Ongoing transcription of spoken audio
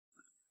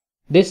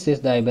This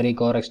is the Iberry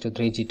Core X2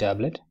 3G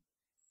tablet.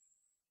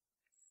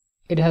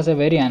 It has a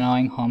very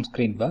annoying home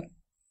screen bug.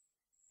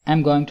 I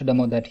am going to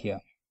demo that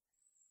here.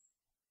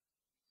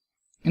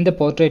 In the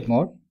portrait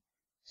mode,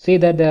 see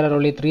that there are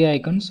only 3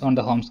 icons on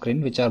the home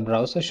screen, which are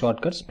browser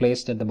shortcuts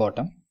placed at the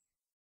bottom.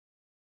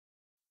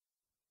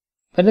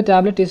 When the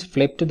tablet is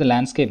flipped to the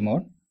landscape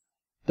mode,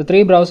 the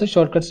 3 browser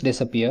shortcuts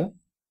disappear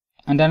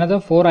and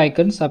another 4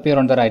 icons appear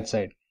on the right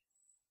side.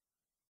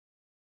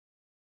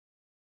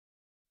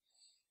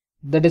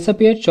 The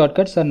disappeared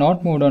shortcuts are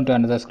not moved on to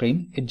another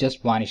screen, it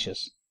just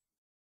vanishes.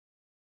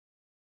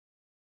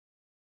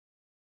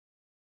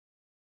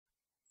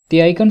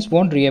 The icons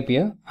won't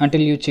reappear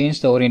until you change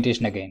the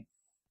orientation again.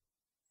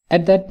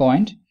 At that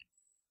point,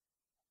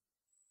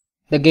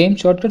 the game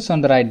shortcuts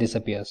on the right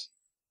disappears.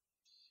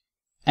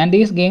 And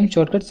these game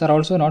shortcuts are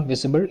also not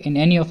visible in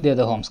any of the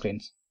other home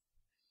screens.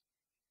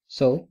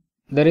 So,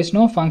 there is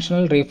no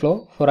functional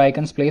reflow for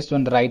icons placed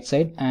on the right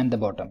side and the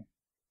bottom.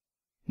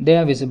 They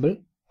are visible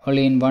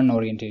only in one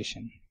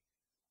orientation.